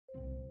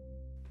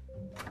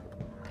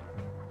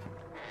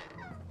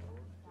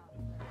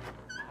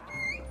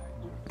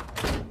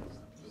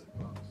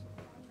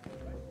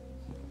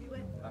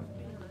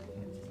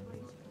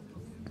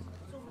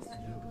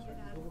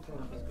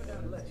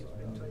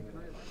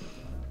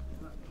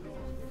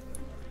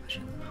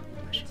Bonjour,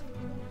 bonjour.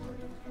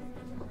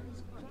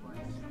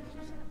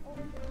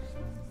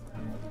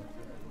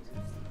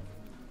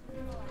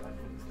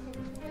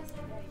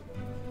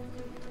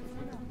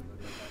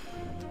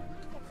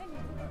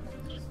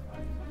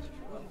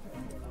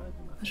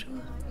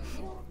 Bonjour.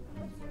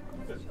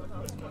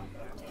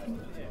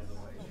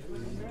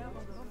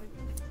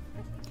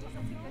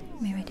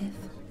 Meredith,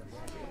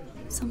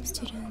 some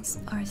students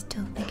are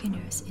still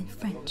beginners in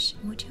French.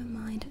 Would you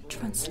mind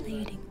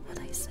translating what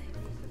I say?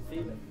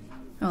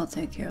 I'll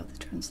take care of the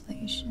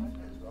translation.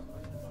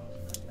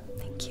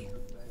 Thank you.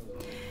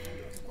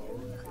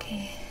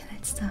 Okay,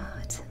 let's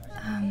start.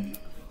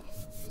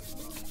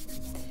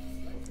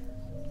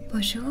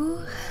 Bonjour,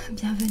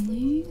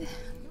 bienvenue.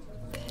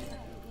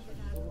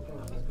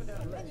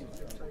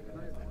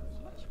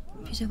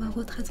 Puis-je avoir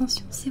votre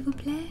attention, s'il vous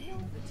plaît?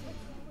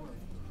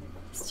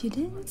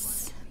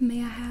 Students,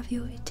 may I have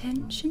your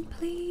attention,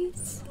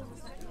 please?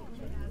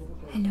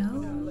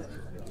 Hello?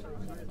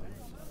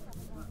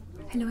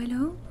 Hello,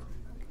 hello?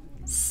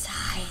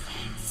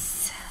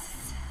 Silence.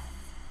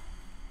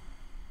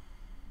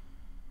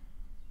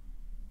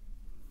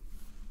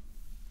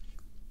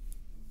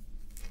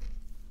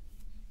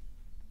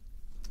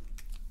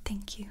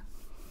 Thank you.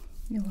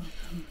 You're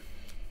welcome.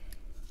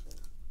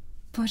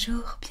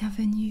 Bonjour,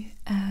 bienvenue.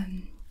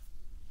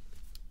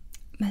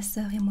 Ma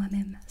sœur et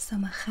moi-même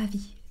sommes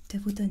ravis de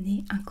vous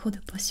donner un cours de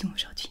potion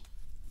aujourd'hui.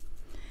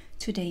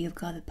 Today you've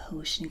got a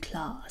potion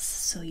class,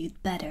 so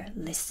you'd better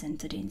listen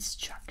to the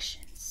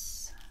instructions.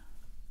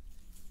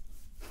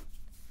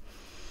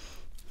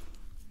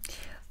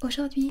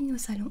 Aujourd'hui, nous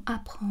allons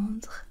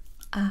apprendre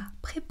à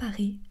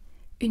préparer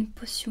une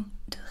potion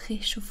de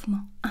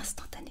réchauffement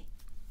instantané.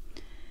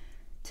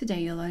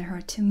 Today you'll learn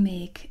how to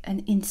make an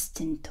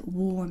instant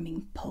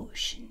warming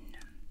potion.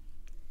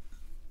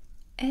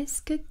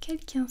 Est-ce que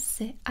quelqu'un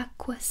sait à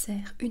quoi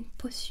sert une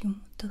potion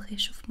de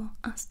réchauffement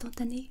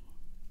instantané?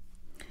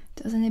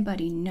 Does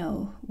anybody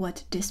know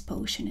what this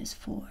potion is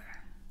for?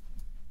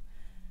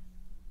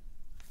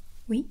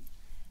 Oui?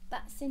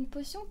 C'est une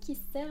potion qui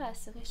sert à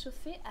se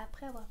réchauffer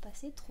après avoir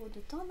passé trop de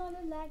temps dans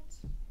le lac.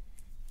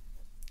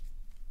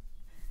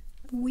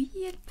 Oui,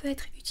 elle peut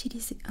être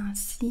utilisée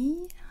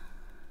ainsi.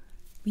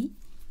 Oui?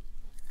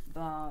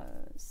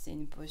 C'est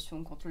une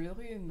potion contre le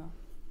rhume.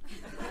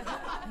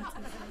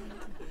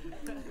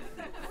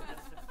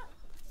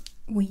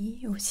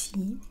 Oui,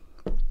 aussi.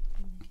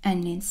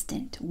 An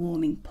instant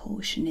warming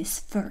potion is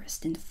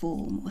first and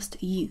foremost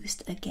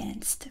used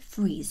against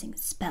freezing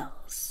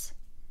spells.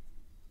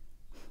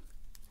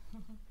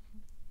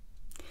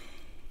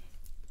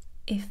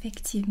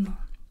 Effectivement,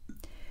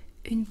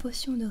 une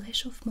potion de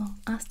réchauffement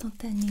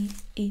instantané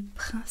est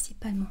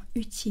principalement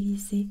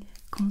utilisée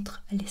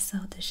contre les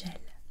sorts de gel.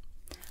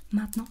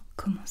 Maintenant,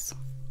 commençons.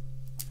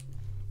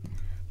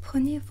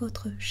 Prenez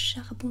votre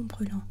charbon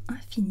brûlant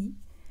infini,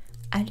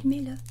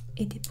 allumez-le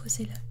et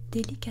déposez-le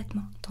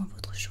délicatement dans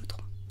votre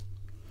chaudron.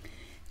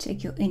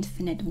 Take your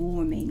infinite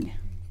warming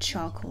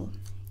charcoal,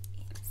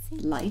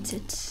 light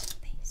it,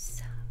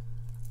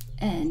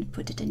 and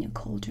put it in your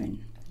cauldron.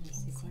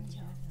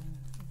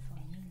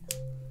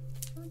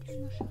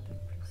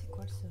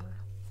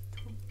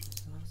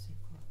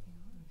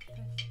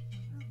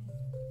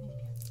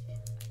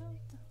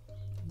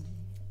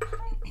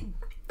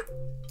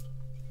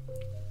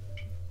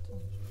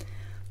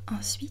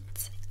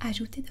 Ensuite,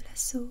 ajoutez de la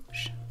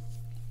sauge.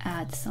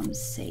 Add some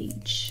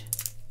sage.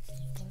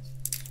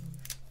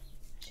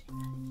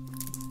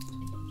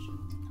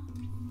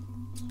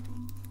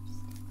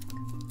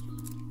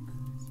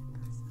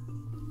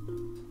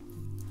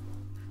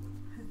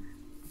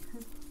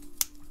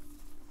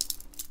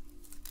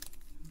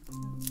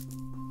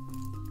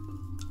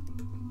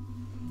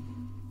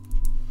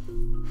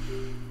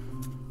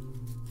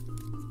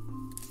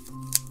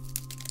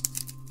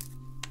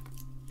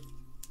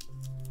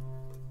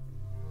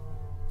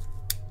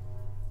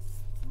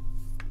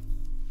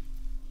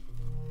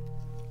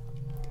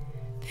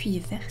 Puis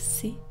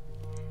versez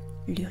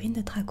l'urine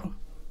de dragon.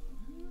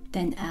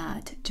 Then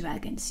add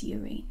dragon's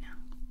urine.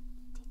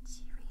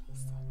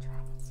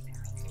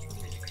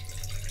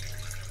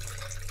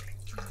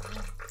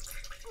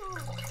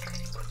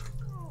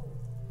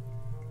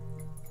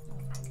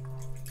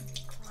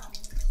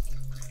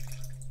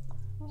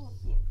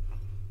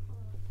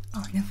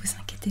 Oh, ne vous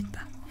inquiétez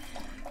pas.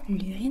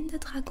 L'urine de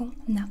dragon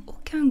n'a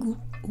aucun goût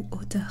ou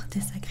odeur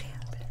désagréable.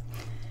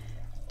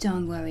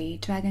 Don't worry,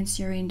 dragon's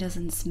urine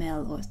doesn't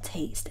smell or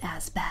taste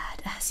as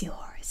bad as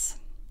yours.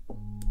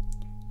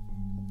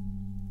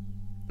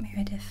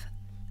 Meredith,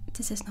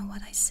 this is not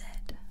what I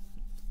said.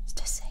 It's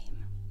the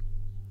same.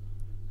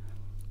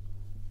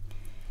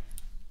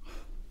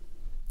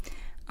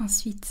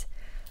 Ensuite,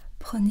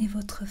 prenez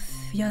votre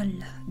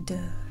fiole de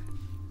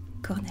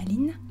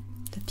cornaline,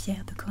 de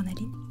pierre de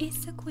cornaline, et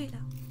secouez-la.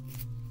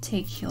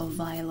 Take your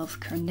vial of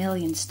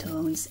carnelian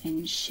stones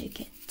and shake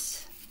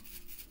it.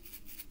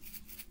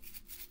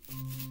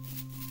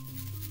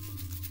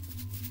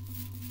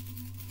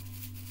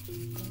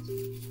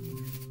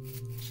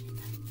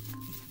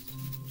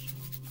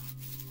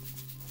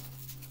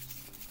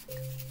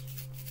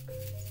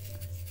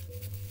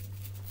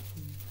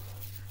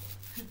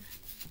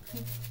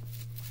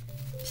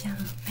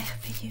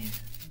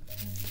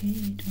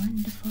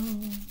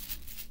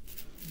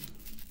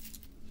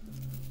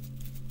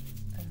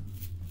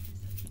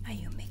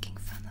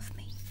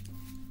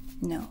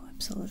 No,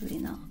 absolutely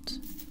not.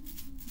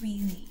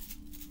 Really?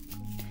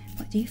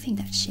 But do you think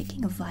that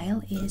shaking a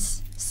vial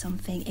is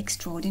something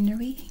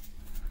extraordinary?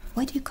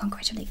 Why do you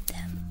congratulate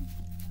them?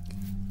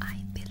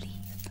 I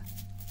believe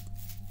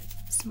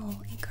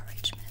small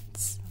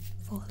encouragements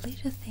for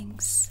little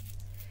things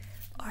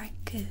are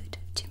good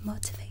to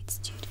motivate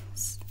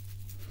students.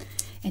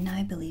 And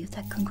I believe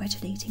that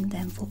congratulating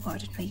them for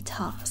ordinary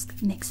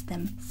tasks makes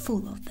them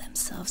full of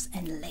themselves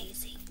and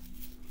lazy.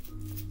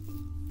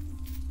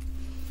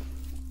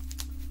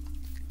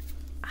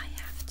 I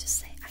have to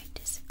say I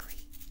disagree.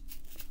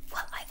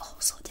 Well, I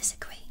also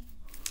disagree.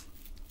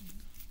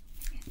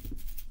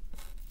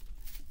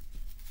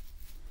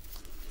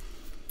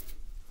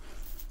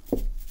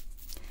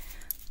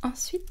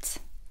 Ensuite,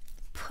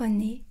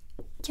 prenez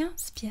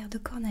 15 pierres de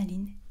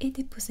cornaline et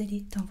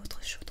déposez-les dans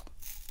votre chaudron.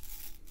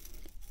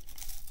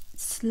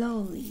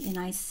 Slowly, and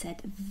I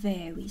said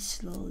very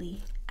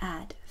slowly,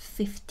 add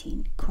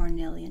 15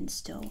 cornelian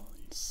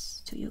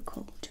stones to your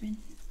cauldron.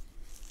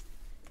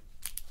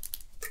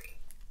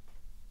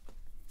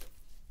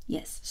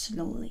 Yes,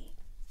 slowly.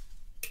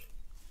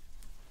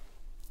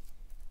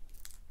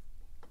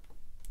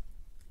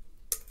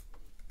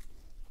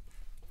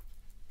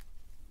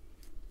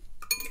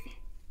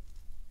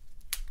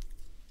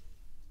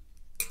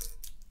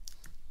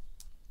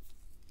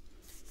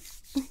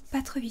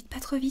 Pas trop vite, pas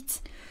trop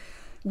vite.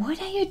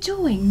 What are you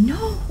doing?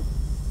 No!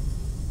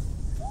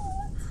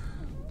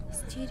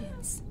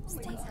 Students,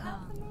 stay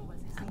calm.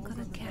 I'm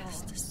gonna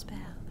cast a spell.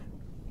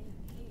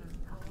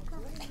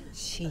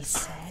 She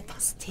said,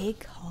 stay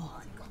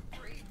calm.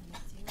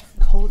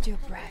 Hold your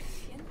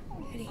breath.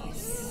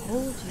 Please.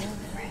 Hold your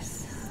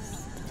breath.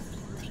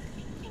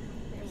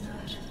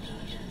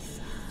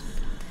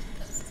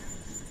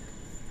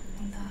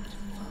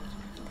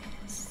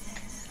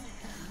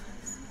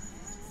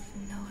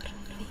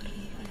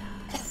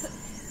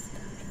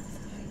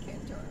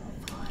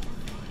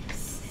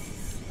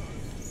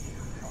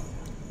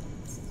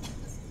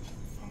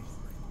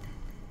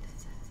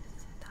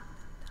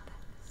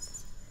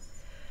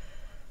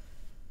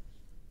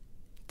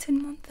 Tout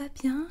le monde va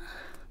bien?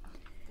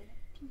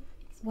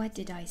 What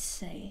did I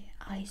say?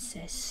 I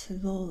said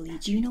slowly.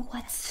 Do you know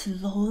what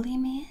slowly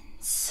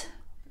means?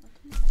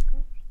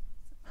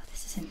 Oh,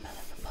 this is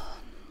unbelievable.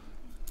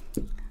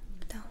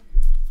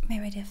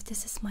 Meredith,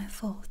 this is my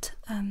fault.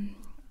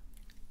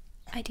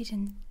 I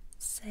didn't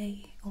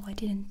say, or I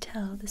didn't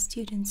tell the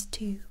students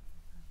to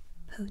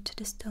put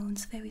the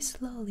stones very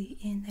slowly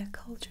in their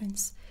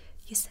cauldrons.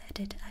 You said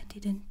it, I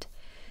didn't.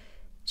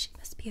 She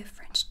must be a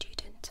French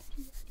student.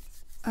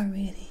 Oh,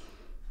 really?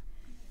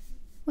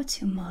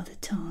 What's your mother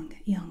tongue,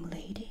 young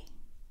lady?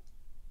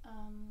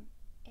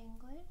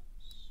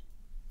 English?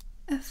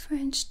 A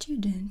French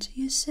student,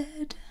 you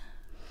said?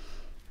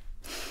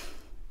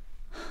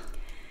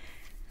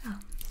 Oh,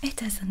 it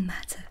doesn't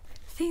matter.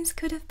 Things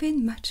could have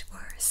been much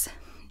worse.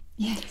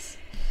 Yes.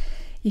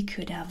 You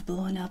could have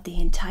blown up the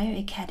entire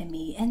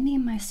academy, and me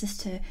and my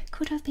sister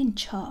could have been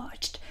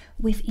charged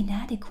with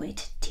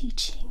inadequate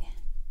teaching.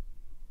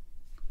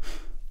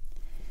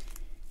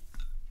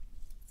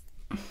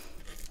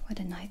 What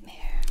a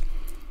nightmare.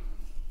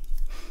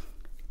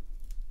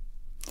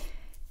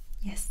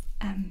 Yes,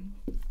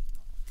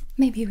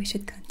 maybe we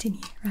should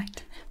continue,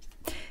 right?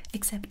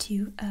 Except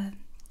you,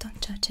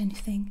 don't judge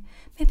anything.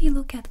 Maybe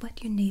look at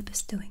what your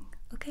neighbor's doing,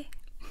 okay?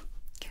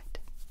 Good.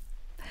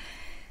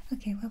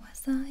 Okay, where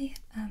was I?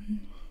 Ah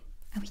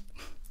oui.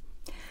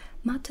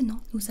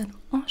 Maintenant, nous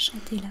allons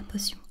enchanter la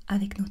potion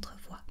avec notre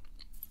voix.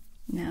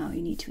 Now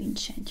you need to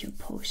enchant your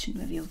potion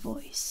with your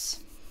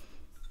voice.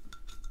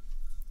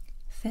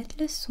 Faites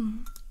le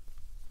son.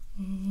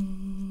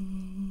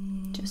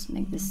 Just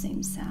make the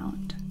same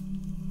sound.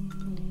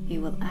 It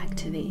will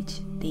activate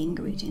the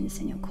ingredients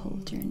in your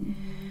cauldron,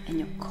 and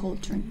your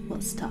cauldron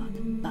will start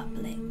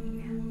bubbling.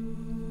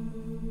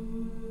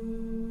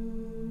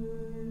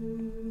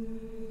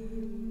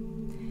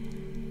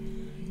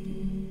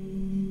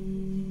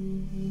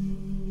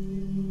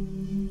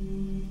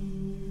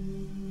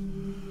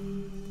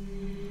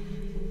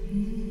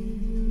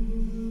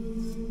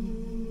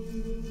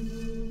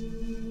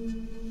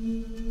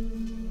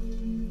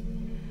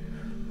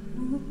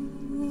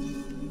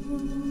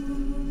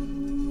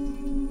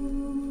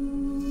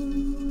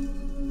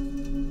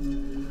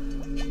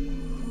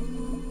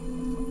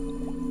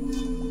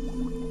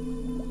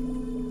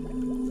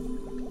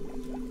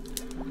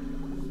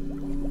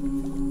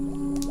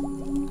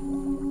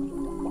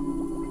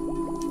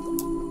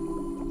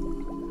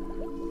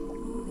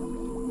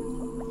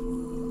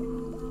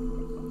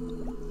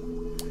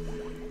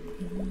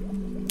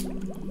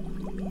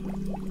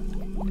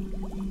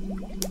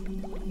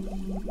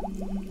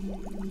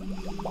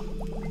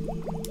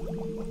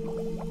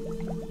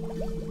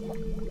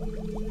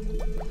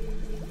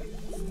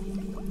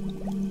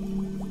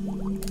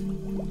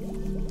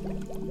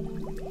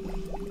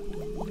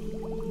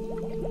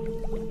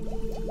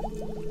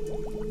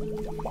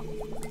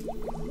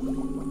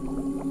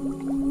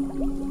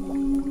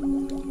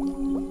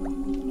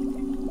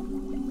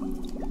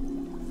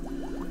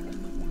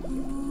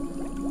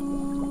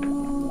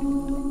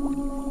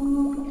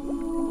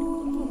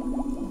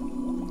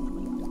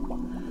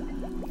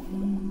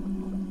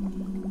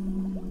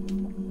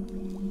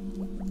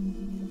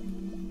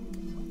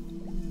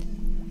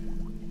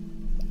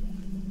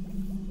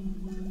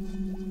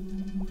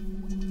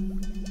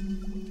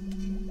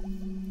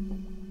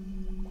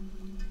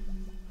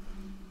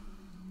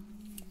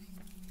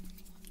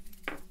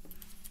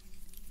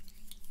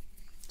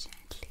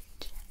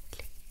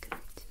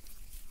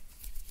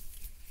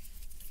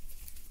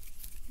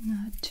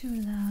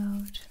 too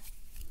loud.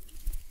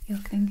 Your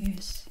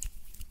fingers.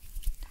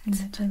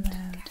 Not too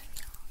loud.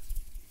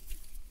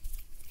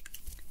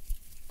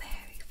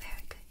 Very,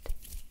 very good.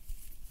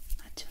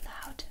 Not too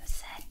loud, I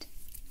said.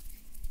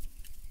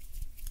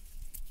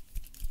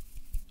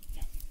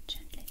 Yes,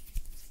 gently.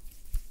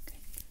 Good.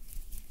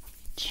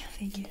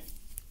 Merveilleux.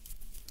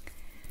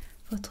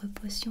 Votre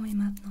potion est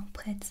maintenant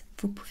prête.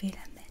 Vous pouvez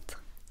la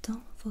mettre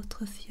dans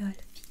votre fiole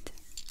vide.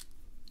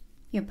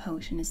 Your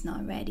potion is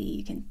not ready.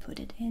 You can put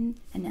it in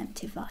an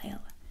empty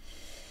vial.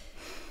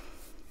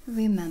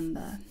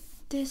 Remember,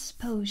 this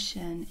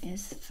potion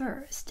is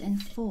first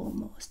and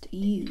foremost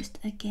used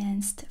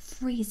against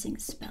freezing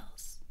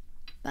spells.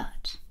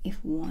 But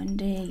if one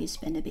day you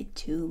spend a bit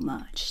too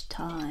much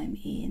time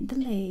in the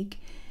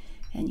lake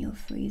and you're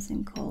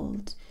freezing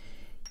cold,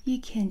 you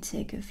can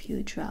take a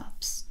few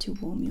drops to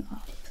warm you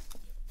up.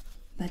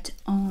 But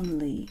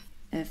only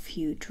a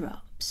few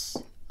drops.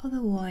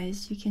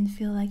 Otherwise, you can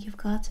feel like you've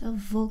got a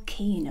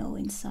volcano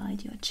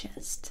inside your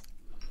chest.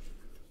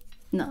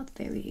 Not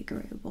very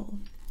agreeable,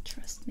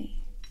 trust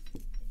me.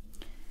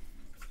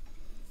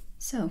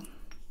 So,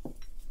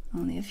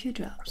 only a few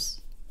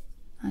drops.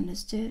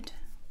 Understood?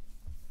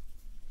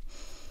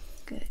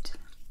 Good.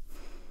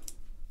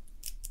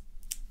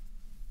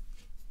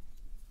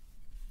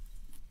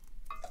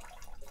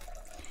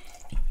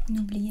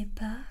 N'oubliez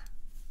pas,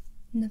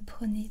 ne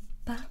prenez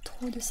pas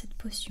trop de cette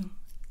potion.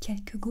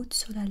 Quelques gouttes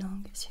sur la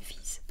langue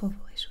suffisent pour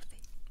vous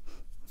réchauffer.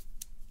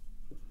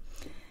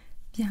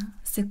 Bien,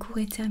 ce cours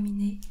est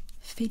terminé.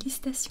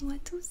 Félicitations à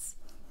tous.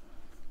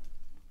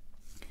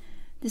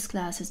 This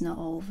class is not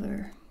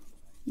over.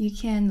 You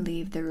can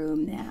leave the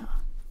room now.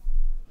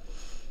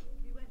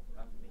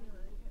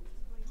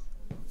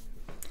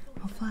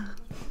 Au revoir.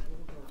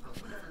 Au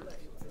revoir.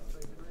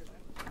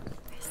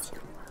 Merci,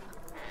 au revoir.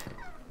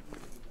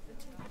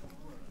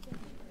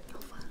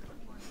 Au revoir.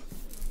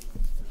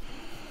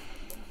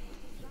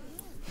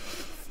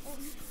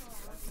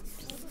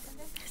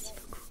 Merci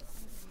beaucoup.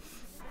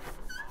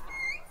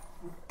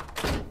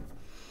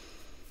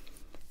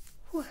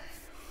 Whew.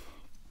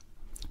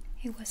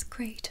 It was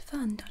great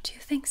fun, don't you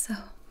think so?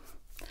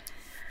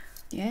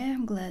 Yeah,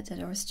 I'm glad that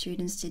our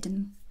students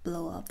didn't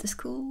blow up the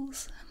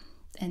schools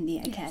and the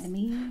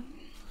academy.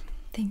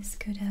 Things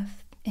could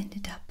have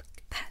ended up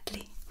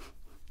badly.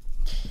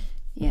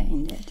 Yeah,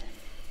 indeed.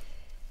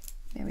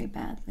 Very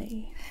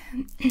badly.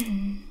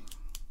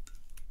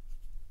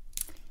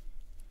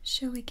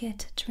 Shall we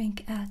get a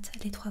drink at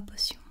Les Trois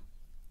Potions?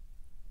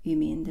 You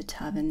mean the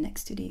tavern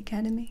next to the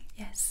academy?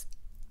 Yes.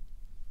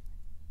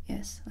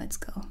 Yes, let's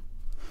go.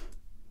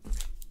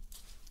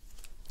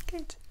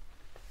 Good.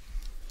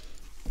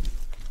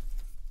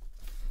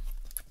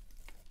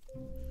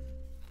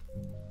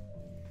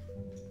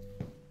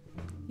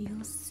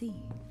 You'll see,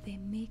 they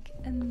make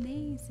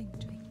amazing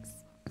drinks.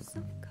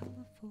 So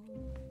colorful.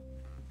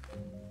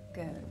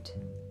 Good.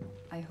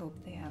 I hope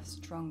they have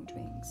strong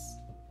drinks.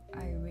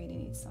 I really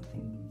need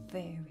something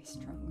very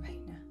strong right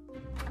now.